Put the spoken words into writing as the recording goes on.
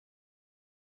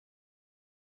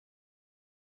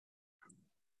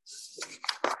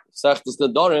Sagt es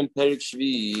Nedarim, Perik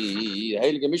Shvi,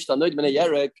 Heilige Mishnah, Noid Ben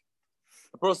Yerek.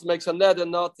 A person makes a neder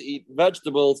not to eat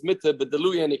vegetables, mitte, but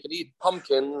deluyan, he can eat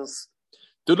pumpkins.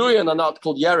 Deluyan are not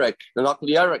called Yerek. They're not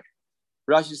called Yerek.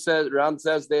 Rashi says, Ram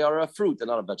says they are a fruit, they're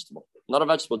not a vegetable. Not a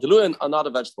vegetable. Deluyan are not a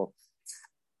vegetable.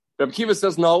 Rabbi Kiva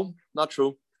says, no, not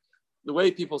true. The way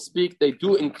people speak, they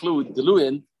do include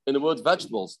deluyan in the word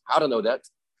vegetables. How to know that?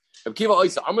 Rabbi Kiva,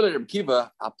 Rabbi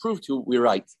Kiva, I proved to you we're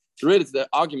right. It's related to the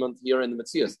argument here in the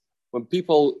Metzias. When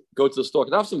people go to the store,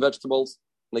 can I have some vegetables?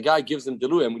 And the guy gives them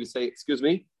deluyan, would you say, excuse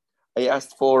me, I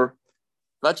asked for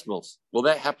vegetables. Will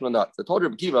that happen or not? So I told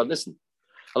Rabbi Kiva, listen.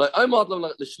 You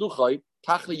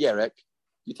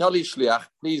tell the shliach,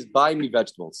 please buy me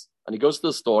vegetables. And he goes to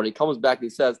the store and he comes back and he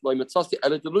says,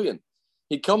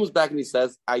 he comes back and he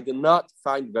says, I did not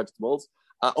find vegetables.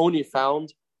 I only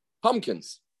found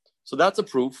pumpkins. So that's a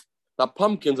proof that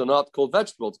pumpkins are not called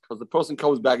vegetables, because the person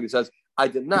comes back and he says, I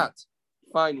did not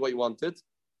find what you wanted.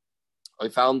 I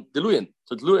found deluyan.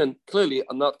 So deluyan clearly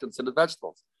are not considered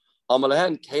vegetables.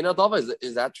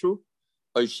 Is that true?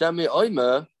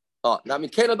 That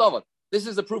means this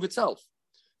is the proof itself.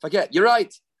 Forget, you're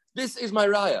right. This is my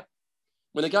raya.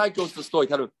 When a guy goes to the store,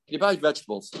 can you buy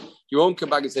vegetables? You won't come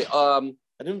back and say, I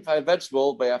didn't find a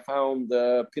vegetable, but I found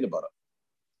peanut butter.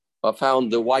 I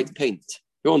found the white paint.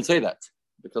 You won't say that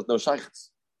because no shaykhs.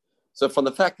 So from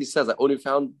the fact he says I only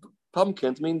found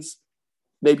pumpkins means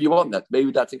maybe you want that.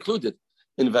 Maybe that's included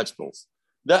in vegetables.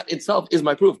 That itself is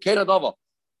my proof. So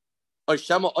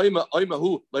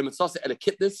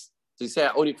you say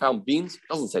I only found beans? It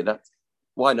doesn't say that.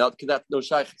 Why not? Because that's no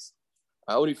shaykhs.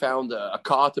 I only found a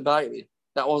car to buy.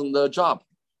 That wasn't the job.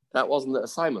 That wasn't the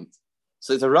assignment.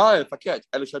 So it's a raya.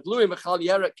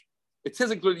 It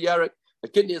is included yerek. The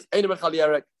kidney is ein mechal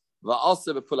yerek.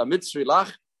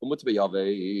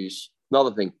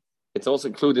 Another thing, it's also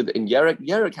included in yerek.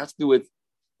 Yerek has to do with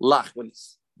lach. When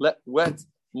it's wet,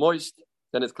 moist,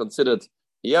 then it's considered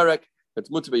yerek.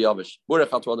 It's mutter beyavish. Where?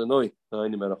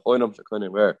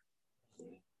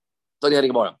 Study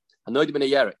heading Gemara. Anoid ben a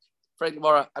yerek. Frank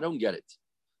Gemara, I don't get it.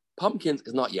 Pumpkins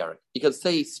is not yerek. You can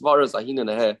say svaras ahin in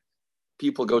a hair.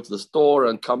 People go to the store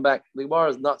and come back. The Gemara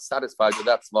is not satisfied with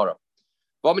that svara.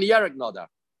 But yerek nada.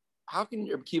 How can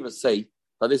Rabbi Kiva say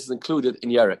that this is included in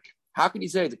yerek? How can you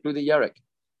say it's included in yerek?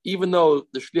 Even though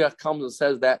the shliach comes and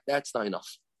says that, that's not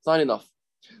enough. It's not enough.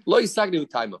 Lo yisagnu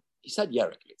taima. He said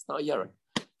yerek. It's not yerek.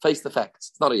 Face the facts.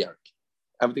 It's not a yerek.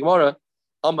 And the Gemara,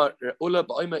 Amar ula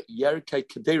ba'ima yerek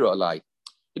kedera alai.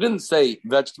 He didn't say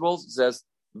vegetables. He says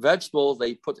vegetables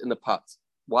they put in the pot.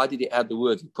 Why did he add the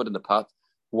word he put in the pot?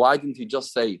 Why didn't he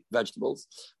just say vegetables?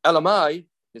 Elamai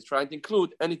is trying to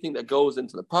include anything that goes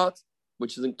into the pot,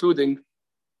 which is including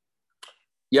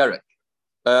yerek,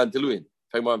 deluyan.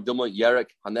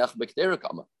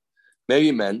 Maybe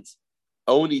he meant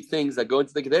only things that go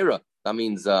into the gedera. That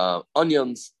means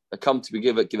onions that come to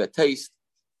give it a taste,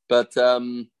 but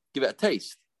give it a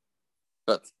taste.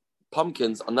 But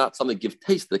pumpkins are not something that give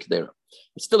taste to the gedera.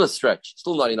 It's still a stretch.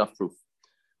 Still not enough proof.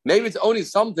 Maybe it's only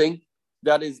something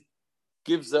that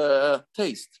gives a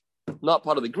taste, not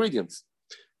part of the ingredients.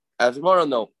 As we want to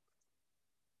know,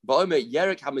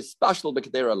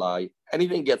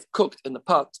 anything gets cooked in the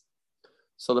pot.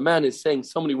 So the man is saying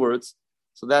so many words.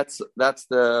 So that's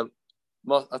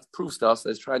proves to us that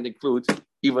he's trying to include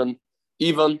even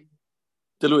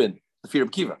deluyan, the fear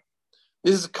of kiva.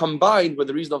 This is combined with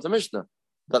the reason of the Mishnah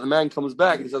that the man comes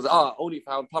back and he says, only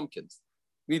found pumpkins.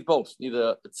 Need both. Need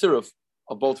a tziruf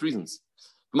of both reasons.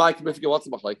 Mike, if you what's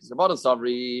about like this, about a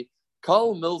savri,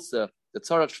 kol milsa the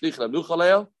tzarach shlich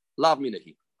le'nuchaleo lav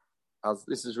minahi. As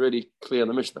this is really clear in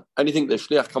the Mishnah. Anything the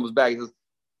shliach comes back and says,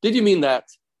 did you mean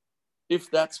that? If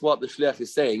that's what the shliach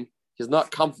is saying, he's not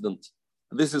confident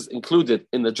that this is included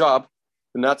in the job,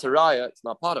 then that's a raya, it's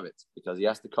not part of it, because he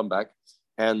has to come back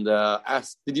and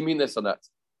ask, did you mean this or that?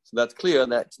 So that's clear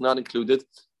that it's not included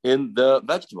in the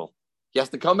vegetable. He has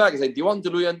to come back and say, do you want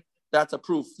deluyan? That's a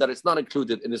proof that it's not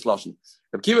included in this lashon.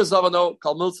 It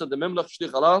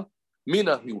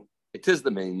is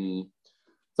the main.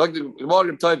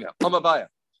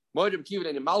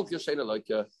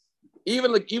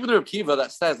 Even the Reb Kiva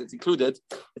that says it's included,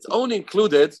 it's only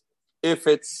included if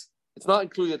it's not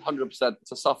included 100%.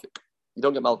 It's a suffix. You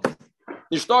don't get malchus.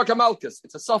 Nishtarka malchus.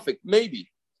 It's a suffix.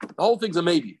 Maybe. The whole thing's a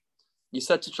maybe. You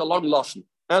said such a long lashon,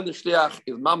 and the shliach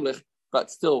is mamlich, but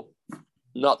still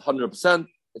not 100%.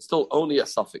 It's still only a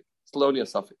suffix. Still only a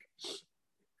suffix.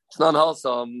 It's not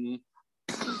wholesome.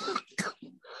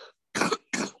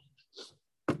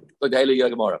 Like the Heilige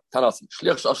Gemara. Tanasim.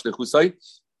 Shliach shashlich husay.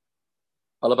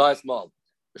 Alabai small.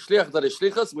 Shliach that is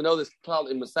shlichus. We know this klal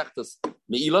in Masechtas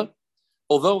Meila.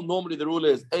 Although normally the rule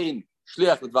is ein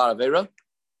shliach l'dvar avera.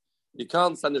 You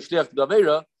can't send a shliach to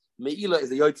avera. Meila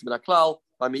is a yotz min haklal.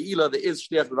 By meila there is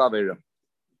shliach l'dvar avera.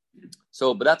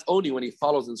 So, but that's only when he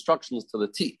follows instructions to the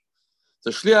T.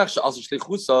 So shliach she'as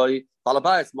shlichusai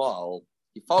balabayis mal.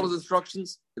 He follows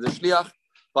instructions. He's a shliach.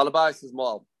 Balabayis is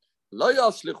mal. Lo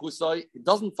yas shlichusai. He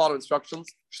doesn't follow instructions.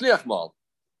 Shliach mal.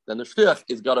 Then the shliach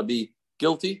is got to be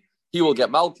guilty. He will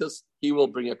get malchus. He will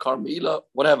bring a karmila,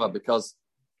 whatever, because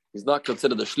he's not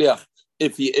considered a shliach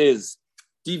if he is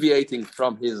deviating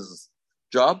from his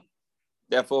job.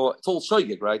 Therefore, it's all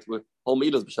shoygig, right? With whole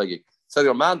milas b'shoygig. So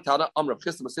your man Tana Amr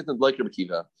Chistam sitting like Rabbi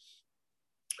Kiva.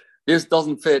 This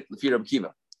doesn't fit the fear of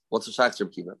Kiva. What's the shach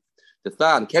Rabbi Kiva? The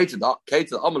Than Kate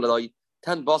Amrlai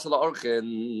 10 basala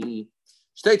orchin.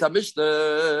 State a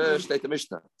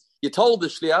Mishnah. You told the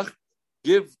shliach,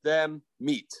 give them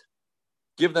meat.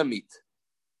 Give them meat.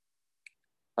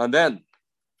 And then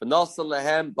V'nasa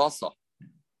lehem basa.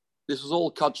 This was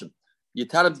all kachim. You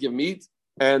tell him to give meat,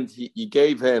 and you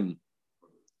gave him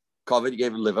covered. You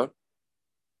gave him liver.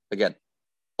 Again,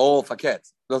 all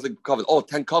faket, nothing covered.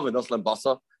 10 covered, nothing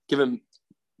basa. Give him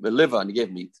the liver, and you gave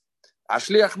him meat.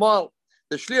 Ashliach mal.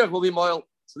 The shliach will be moil.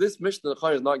 So this Mishnah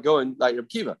is not going like Reb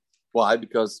Kiva. Why?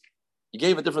 Because you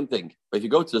gave a different thing. But if you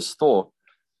go to the store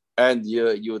and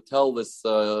you tell this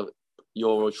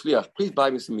your shliach, please buy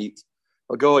me some meat.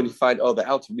 Or go and you find, they're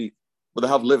out of meat, but they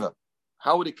have liver.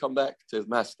 How would he come back to his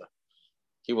master?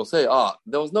 He will say,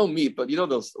 there was no meat, but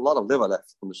there's a lot of liver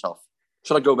left on the shelf.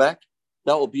 Should I go back?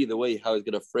 That will be the way how he's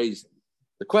going to phrase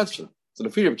the question. So the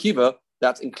fear of Kiva,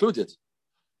 that's included.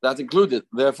 That's included.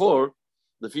 Therefore,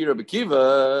 the fear of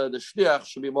Kiva, the shliach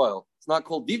should be moil. It's not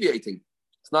called deviating.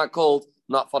 It's not called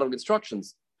not following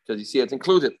instructions, because you see it's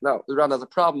included. Now, the Ran has a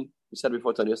problem. We said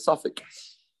before, it's only a suffix.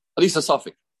 At least a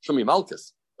suffix. Show me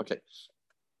malchus. Okay.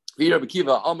 Fear of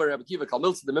Kiva, Amar Rabbi Kiva, Kal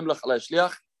Milsa, the Mimlach alei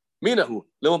shliach. Minahu,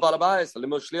 limo balabayis,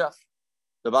 limo shliach.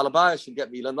 The balabayis should get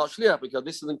mila, not shliach, because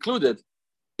this is included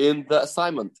in the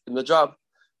assignment, in the job.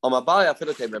 Amabaya,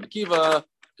 Filatay, Rabbi Kiva,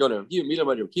 go to Rabbi Kiva, mila,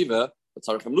 Rabbi Kiva, but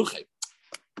sorry from Luche.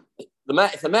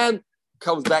 If the man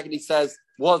comes back and he says,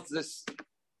 was this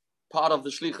part of the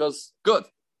shlichus good?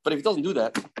 But if he doesn't do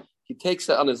that, he takes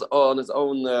it on his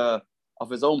own of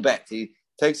his own bet. He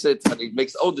takes it and he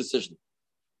makes his own decision.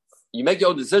 You make your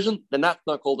own decision, then that's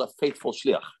not called a faithful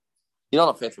shliach. You're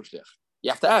not a faithful shliach.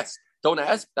 You have to ask. Don't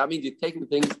ask. That means you're taking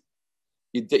things,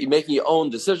 you're making your own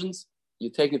decisions.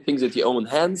 You're taking things into your own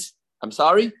hands. I'm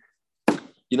sorry,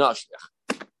 you're not a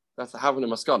shliach. That's having a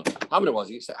maskana. How many was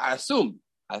he? You say, I assume.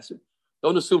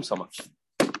 Don't assume so much.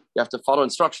 You have to follow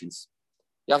instructions.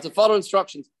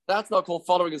 That's not called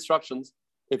following instructions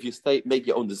if you make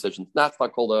your own decisions. That's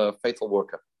not called a faithful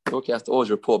worker. Okay, has to always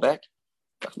report back.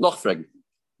 Noch fragen.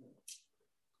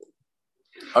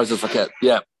 Or is it verkehrt?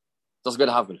 Yeah. That's going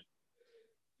to happen.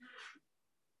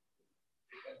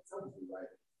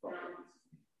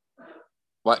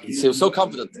 Why? He was so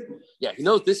confident. Yeah, he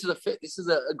knows this is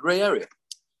a gray area.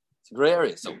 It's a gray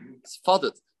area. So it's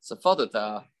foddered.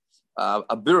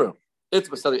 A bureau. It's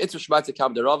Shmaitze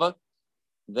Kam Derava.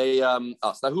 They so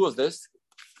now who was this?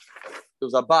 It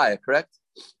was Abaya, correct?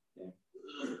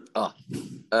 Rav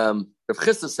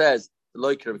Chisda says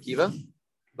like Rav Kiva.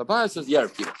 Abaya says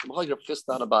Rav Kiva. So Rav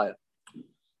Chisda and Abaya.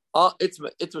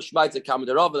 It's Shmaitze Kam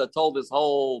Derava that told this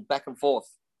whole back and forth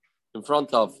in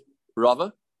front of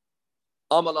Rava.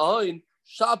 Amalahoin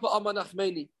Shapa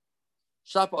Amanachmeni.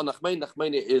 Shapa Anachmeni.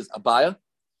 Nachmeni is Abaya.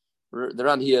 The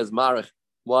Ran here is Marich.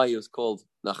 Why he was called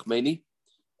Nachmeni?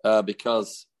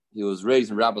 Because he was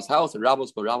raised in Rabba's house, and Rabba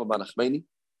was called Rabba Nachmeni.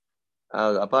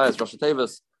 Abaya is Rosh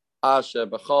Tevis, Asher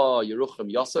Bacha Yeruchim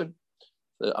Yosem.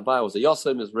 Abaya was a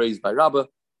Yosem, was raised by Rabba,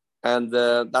 and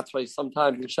that's why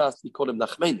sometimes in Shas we call him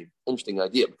Nachmeni. Interesting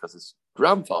idea, because his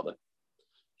grandfather,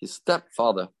 his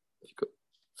stepfather,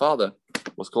 father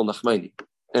was called Nachmeni.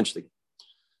 Interesting,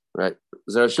 right?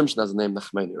 Zera Shimshon has the name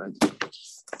Nachmeni, right?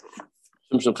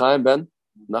 Shimshon Chaim Ben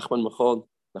Nachman Mechon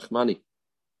Nachmani.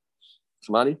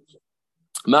 Nachmani.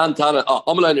 Man Tana,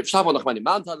 Omelin, if Shabbat Nachmani,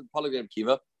 Man Tana, Polygram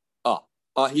Kiva,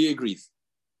 he agrees.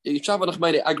 If Shabbat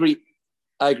Nachmani, I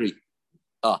agree.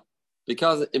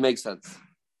 Because it makes sense.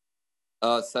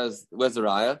 Says, where's the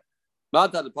Raya? Man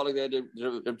Tana,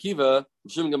 Polygram Kiva,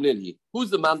 Shim Gamliel.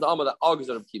 Who's the man that argues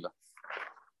Reb Kiva?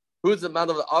 Who's the man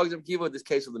that argues Reb Kiva in this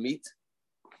case of the meat?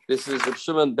 This is Reb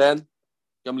Shimon ben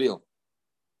Gamliel.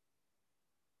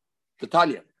 The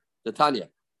Tanya.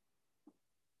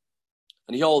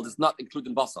 And he holds it's not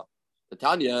including Basa. The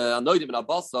Tanya, I know him in a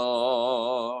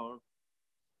Basa.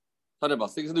 Tanya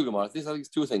Basa, things new Gemara. These are these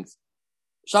two things.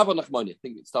 Shabbat Nachmani, I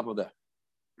think it's stop over there.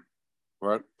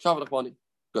 Right? Shabbat Nachmani.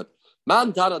 Good.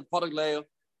 Man Tana Podagleo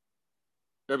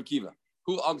Rebbe Kiva.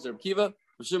 Who argues Reb Kiva?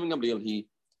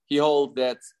 He holds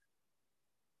that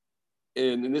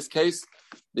in this case,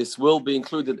 this will be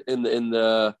included in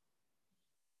the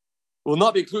will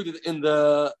not be included in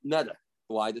the neder.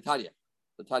 Why? The Tanya.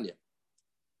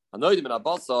 Anoidim in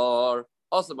abasar,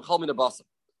 also b'chol min abasar.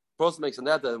 Person makes a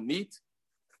neder meat.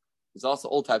 There's also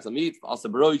all types of meat. Also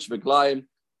baroich v'glayim,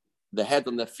 the head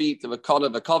and the feet, the kana,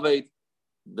 the kaved,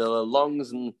 the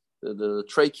lungs and the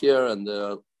trachea and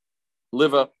the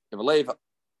liver, of a lave,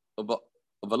 of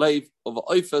a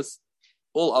oifus,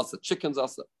 all also chickens,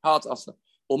 also hearts, also.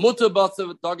 Or mutter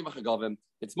basa dogim v'chagavim.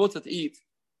 It's mutter to eat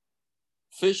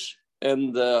fish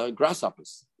and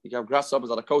grasshoppers. You can have grasshoppers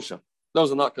that are kosher.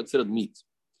 Those are not considered meat.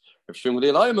 No.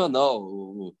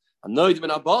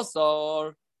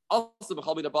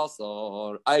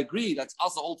 I agree, that's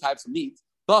also all types of meat.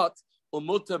 But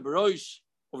mutter broish,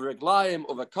 over a glayim,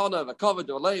 over a kana, over a covered,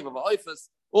 over a lave, over oifus,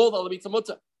 all the other meats are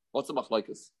mutter. What's the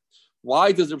machlokes?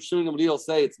 Why does Reb Shimon Gamliel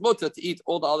say it's mutter to eat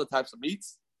all the other types of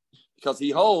meats? Because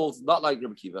he holds, not like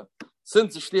Reb Kiva,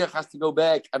 since the shliach has to go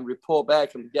back and report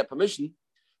back and get permission,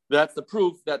 that's the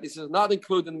proof that this is not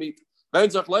included in meat. For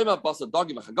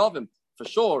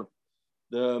sure,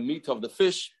 the meat of the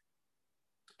fish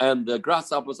and the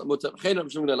grasshoppers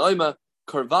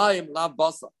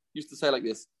used to say like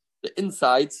this: the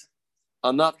insides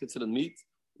are not considered meat.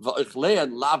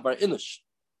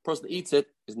 Person eats it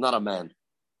is not a man.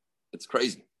 It's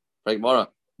crazy. Right, Mara?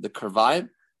 The karvayim.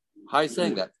 How are you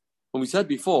saying that? When we said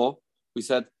before, we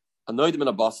said anoidim in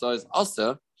a basa is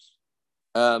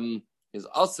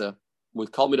asa.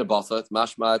 With kol mida basa, it's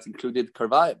mashma, it's included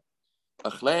karvayim.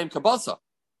 Achleim kabasa.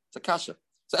 It's a kasha.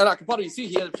 So you see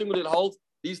here, the Shimon holds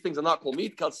these things are not called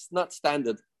meat because it's not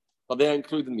standard, but they are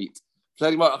included meat.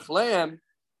 Achleim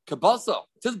kabasa.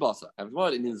 It is basa.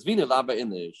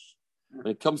 When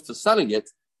it comes to selling it,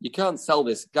 you can't sell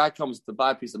this. Guy comes to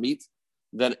buy a piece of meat,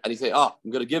 and you say, I'm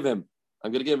going to give him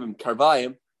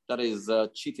karvayim. That is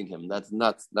cheating him. That's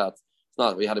not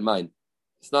what we had in mind.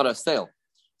 It's not a sale.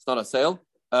 You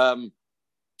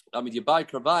buy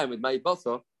karvayim with my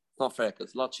basa, it's not fair because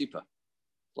it's a lot cheaper.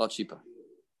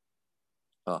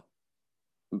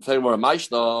 I'm saying more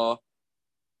maishna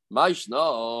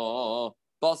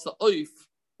basa oif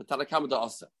the tarakama da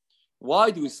asa.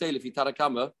 Why do we say if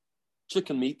tarakama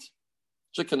chicken meat?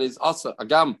 Chicken is asa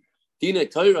agam dine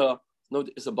Torah. No,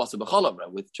 it's a basa b'chala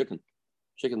with chicken.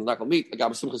 Chicken is not called meat.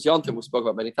 Agam simchas yantiv we spoke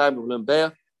about many times. We learned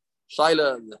bear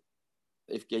shaila.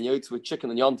 If you eat with chicken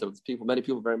and yantiv, many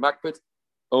people very makbid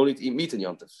only to eat meat and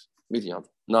yantiv,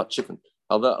 not chicken.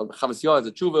 Although Chavis Yah is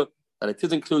a tshuva and it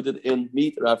is included in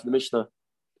meat or after the Mishnah.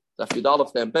 After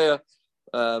Yudalef and bear,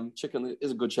 chicken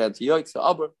is a good chance to eat. So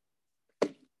aber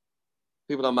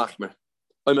people are machmer.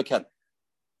 You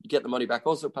get the money back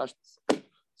also, pashtas.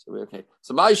 So we're okay.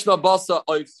 So ma'ishna basa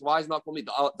oifs. Why is not called meat?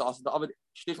 The avid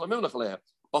shtichla milnach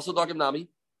basa dagim nami.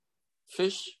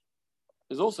 Fish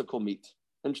is also called meat.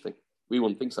 Interesting. We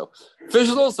wouldn't think so. Fish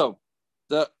is also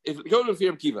if you go to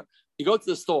the Kiva, you go to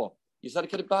the store. You said,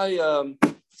 "Can I buy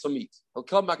some meat?" He'll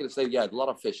come back and say, "Yeah, a lot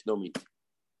of fish, no meat."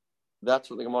 That's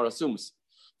what the Gemara assumes.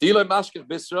 The amay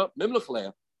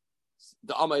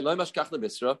loy mashkach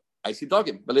lebisra. I see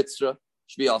dogim belitzra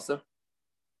shbiyasa.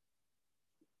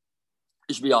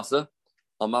 Ishbiyasa.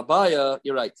 On Mabaya,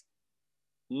 you're right.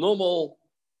 In normal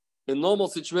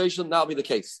situation, that'll be the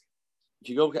case. If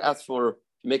you go ask to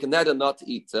make a neder not to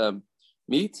eat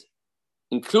meat,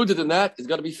 included in that is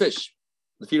got to be fish.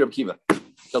 The fear of kiva,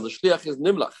 because the shliach is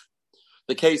nimlach.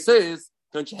 The case is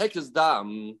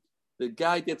the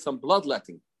guy did some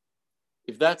bloodletting.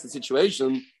 If that's the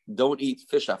situation, don't eat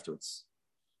fish afterwards.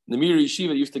 The Miri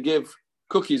Yeshiva used to give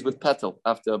cookies with petal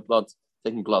after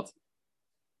taking blood.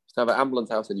 Used to have an ambulance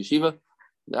house at Yeshiva.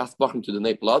 They asked Bachim to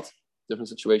donate blood, different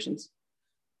situations.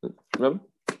 Remember?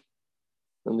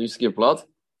 And they used to give blood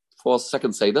for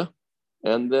second Seder.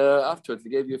 And afterwards, they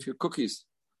gave you a few cookies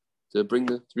to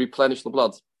replenish the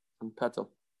blood and petal.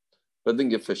 But they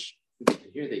didn't give fish.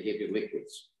 Here they gave you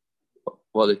liquids.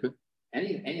 What liquid?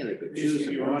 Any liquid, juice,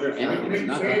 water, anything,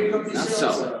 not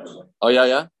solid. Oh,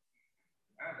 yeah?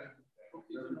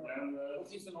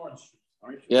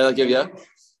 Yeah, they'll give you.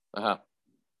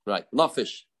 Right. Not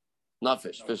fish. No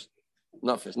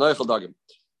echel dagim.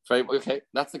 Okay,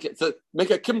 that's the case. So make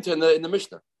a kimta in the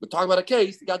Mishnah. We're talking about a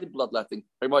case, the guy did bloodletting.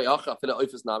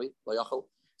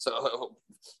 So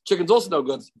chicken's also no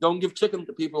good. Don't give chicken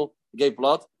to people who gave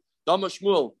blood. Dama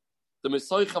Shmuel, the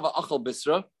Mesoich of Achal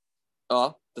Bisra,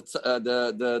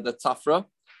 the Tzafra,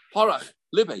 Parach,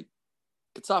 Libe,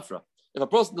 Tzafra. If a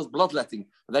person does bloodletting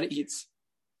and then he eats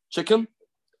chicken,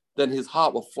 then his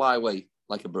heart will fly away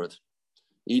like a bird.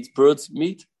 He eats bird's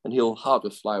meat and his heart will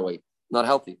fly away. Not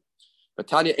healthy. But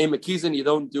Tanya, you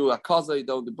don't do a kaza, you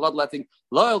don't do bloodletting.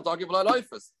 Loyal doggy, loyal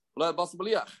oifus, loyal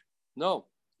basabaliach. No,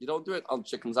 you don't do it on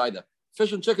chickens either.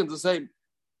 Fish and chickens the same.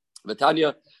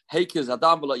 Vitanya, heikis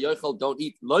adam v'lo yochel, don't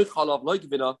eat loy chalav, loy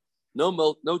gvina, no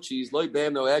milk, no cheese, loy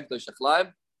bam, no egg, loy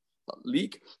shechlaim,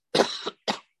 leek,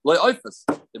 loy oifus,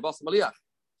 the basabaliach.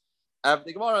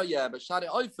 The Gemara, yeah, but shari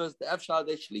oifus, the efshar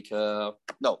de shlika.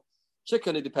 No,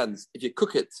 chicken, it depends. If you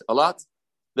cook it a lot,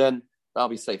 then that'll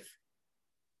be safe.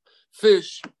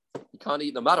 Fish, you can't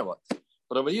eat no matter what.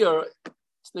 But over here,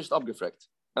 it's nicht abgefragt.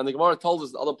 And the Gemara told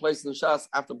us in other places in Shas,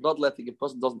 after bloodletting, if a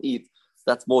person doesn't eat,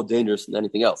 that's more dangerous than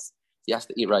anything else. He has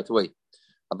to eat right away.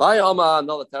 Abaya Ama,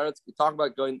 another teretz, we talk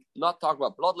about not talk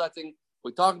about bloodletting,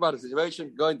 we talk about a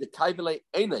situation going to kaivele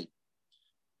einay.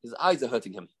 His eyes are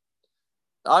hurting him.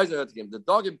 The eyes are hurting him. The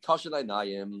dog in kashan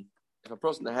einayim. If a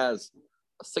person has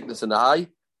a sickness in the eye,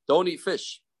 don't eat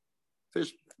fish.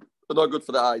 Fish are not good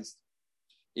for the eyes.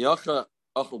 Says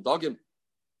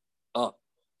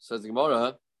the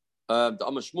Gemara, the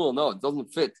Amma Shmuel, no, it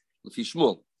doesn't fit if he's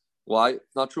Shmuel. Why?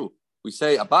 It's not true. We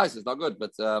say Abayis is not good,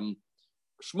 but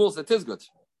Shmuel says it is good.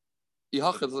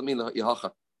 Ihacha doesn't mean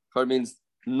Ihacha. It means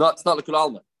not, it's not like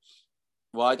Alma.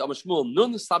 Why? The Amma Shmuel,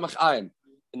 Nun Samach Ayin.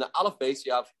 In the Aleph base,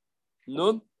 you have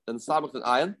Nun and Samach and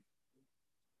Ayin.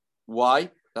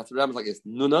 Why? That's what Ram is like this.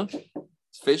 Nuna,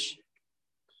 it's fish.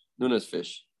 Nuna is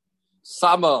fish.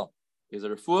 Sama is a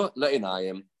refuah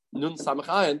le'inayim. Nun samach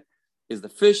ayin is the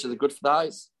fish. Is it good for the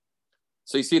eyes?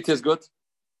 So you see, it is good.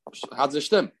 How does it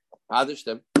stem? How does it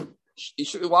stem?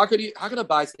 How can a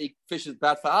buy say fish is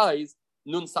bad for eyes?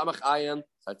 Nun samach ayin.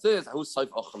 So it says who's saif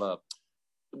ochla.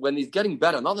 When he's getting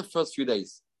better, not the first few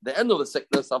days, the end of the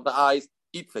sickness of the eyes,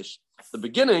 eat fish. The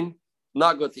beginning,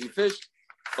 not good to eat fish,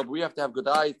 but we have to have good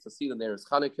eyes to see that there is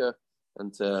Chanukah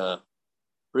and to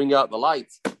bring out the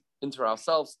light into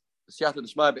ourselves. Because because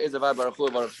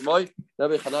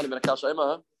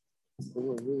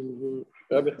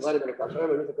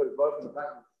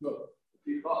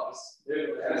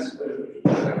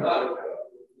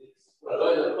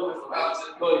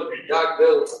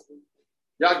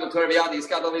Jakob Torah Yadi is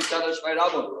got all these kind of Shmei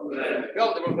Rabban.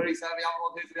 Go to the Bukhari, say, "We have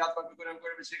all these. We have to go to the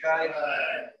Bukhari."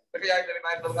 Okay, I tell you,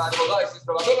 my brother, I will like this.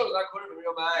 Brother, I will like to go to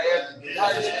your man.